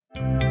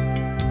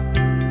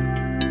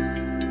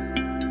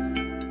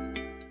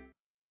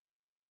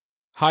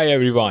Hi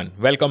everyone,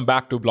 welcome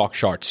back to Block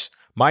Shots.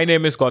 My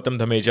name is Gautam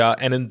Dhameja,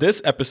 and in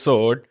this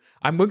episode,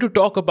 I'm going to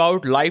talk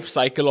about life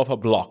cycle of a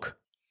block.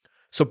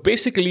 So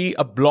basically,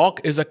 a block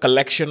is a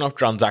collection of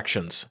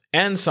transactions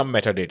and some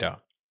metadata.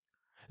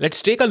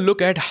 Let's take a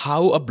look at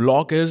how a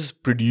block is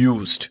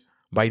produced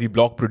by the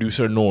block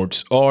producer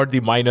nodes or the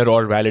miner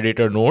or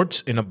validator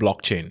nodes in a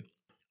blockchain.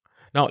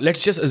 Now,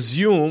 let's just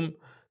assume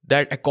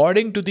that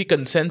according to the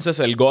consensus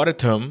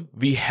algorithm,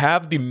 we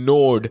have the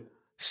node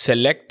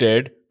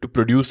selected to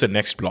produce the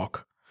next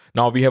block.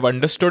 Now, we have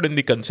understood in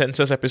the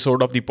consensus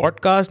episode of the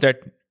podcast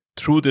that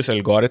through this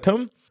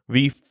algorithm,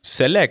 we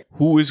select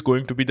who is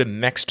going to be the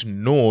next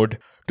node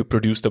to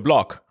produce the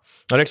block.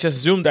 Now, let's just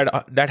assume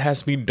that that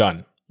has been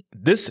done.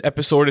 This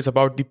episode is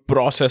about the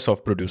process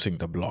of producing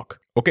the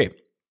block. Okay.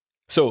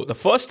 So the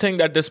first thing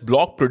that this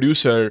block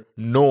producer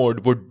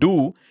node would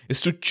do is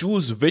to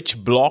choose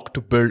which block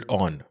to build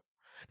on.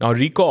 Now,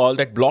 recall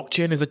that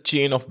blockchain is a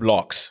chain of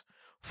blocks.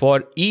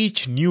 For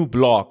each new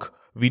block,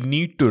 we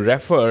need to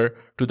refer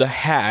to the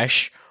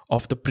hash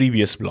of the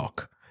previous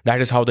block.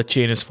 That is how the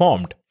chain is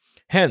formed.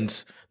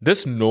 Hence,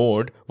 this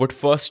node would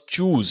first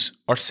choose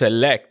or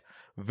select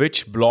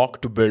which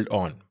block to build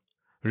on.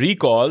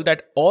 Recall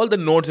that all the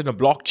nodes in a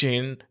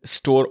blockchain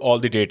store all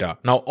the data.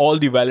 Now, all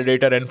the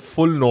validator and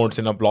full nodes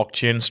in a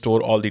blockchain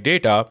store all the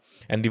data,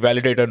 and the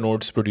validator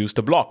nodes produce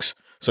the blocks.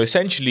 So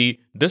essentially,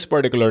 this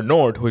particular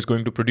node who is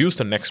going to produce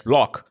the next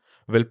block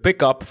will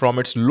pick up from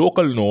its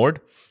local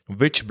node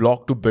which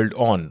block to build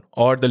on,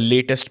 or the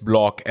latest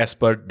block as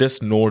per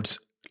this node's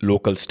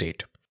local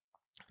state.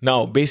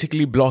 Now,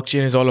 basically,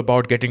 blockchain is all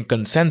about getting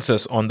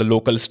consensus on the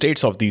local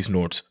states of these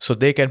nodes, so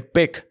they can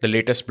pick the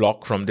latest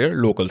block from their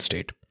local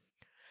state.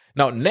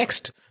 Now,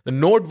 next, the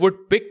node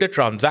would pick the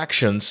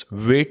transactions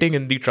waiting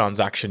in the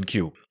transaction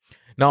queue.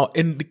 Now,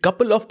 in the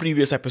couple of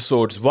previous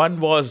episodes, one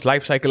was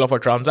life cycle of a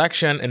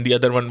transaction and the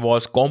other one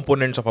was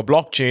components of a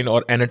blockchain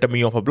or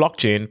anatomy of a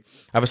blockchain.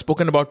 I've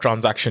spoken about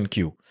transaction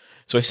queue.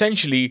 So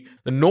essentially,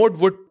 the node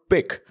would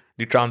pick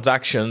the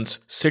transactions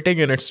sitting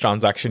in its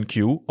transaction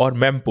queue or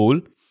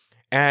mempool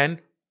and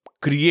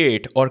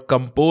create or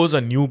compose a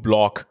new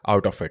block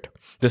out of it.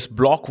 This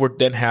block would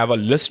then have a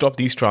list of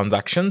these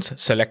transactions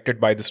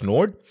selected by this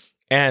node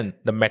and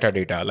the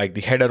metadata like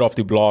the header of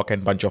the block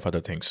and bunch of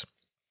other things.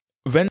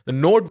 When the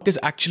node is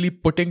actually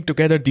putting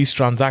together these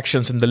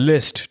transactions in the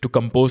list to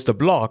compose the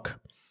block,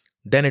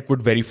 then it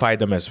would verify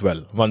them as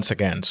well once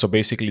again. So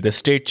basically the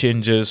state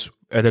changes,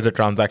 whether the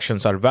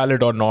transactions are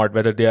valid or not,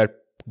 whether they are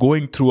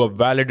going through a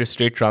valid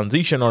state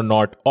transition or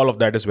not, all of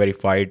that is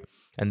verified.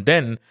 And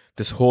then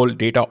this whole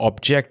data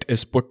object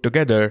is put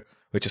together,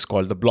 which is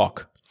called the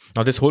block.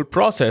 Now this whole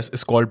process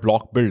is called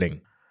block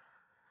building.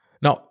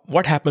 Now,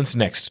 what happens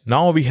next?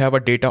 Now we have a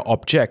data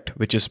object,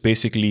 which is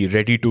basically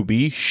ready to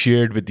be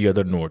shared with the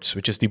other nodes,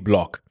 which is the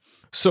block.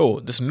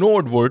 So this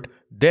node would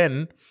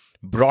then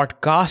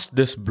broadcast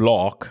this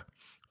block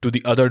to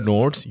the other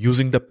nodes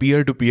using the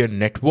peer-to-peer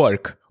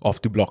network of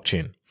the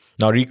blockchain.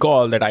 Now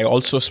recall that I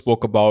also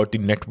spoke about the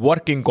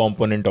networking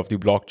component of the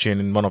blockchain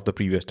in one of the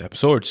previous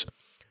episodes.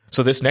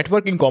 So this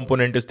networking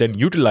component is then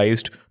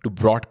utilized to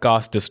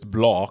broadcast this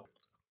block.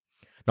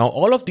 Now,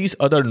 all of these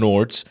other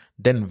nodes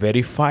then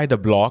verify the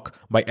block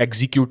by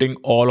executing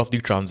all of the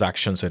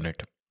transactions in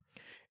it.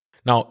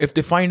 Now, if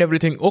they find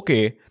everything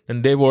okay,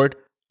 then they would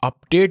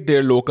update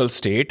their local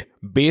state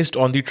based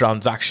on the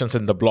transactions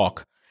in the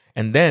block.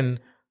 And then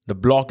the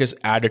block is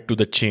added to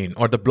the chain,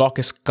 or the block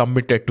is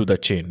committed to the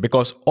chain,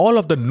 because all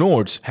of the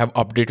nodes have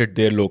updated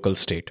their local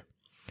state.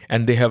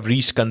 And they have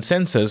reached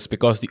consensus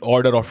because the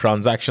order of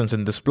transactions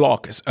in this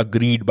block is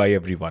agreed by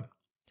everyone.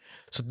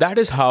 So that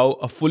is how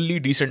a fully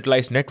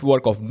decentralized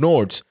network of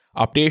nodes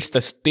updates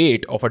the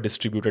state of a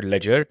distributed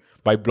ledger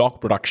by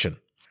block production.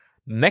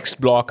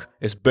 Next block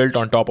is built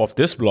on top of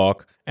this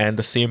block, and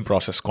the same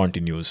process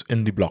continues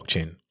in the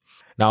blockchain.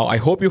 Now, I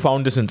hope you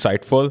found this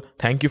insightful.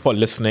 Thank you for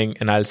listening,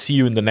 and I'll see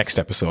you in the next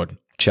episode.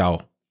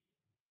 Ciao.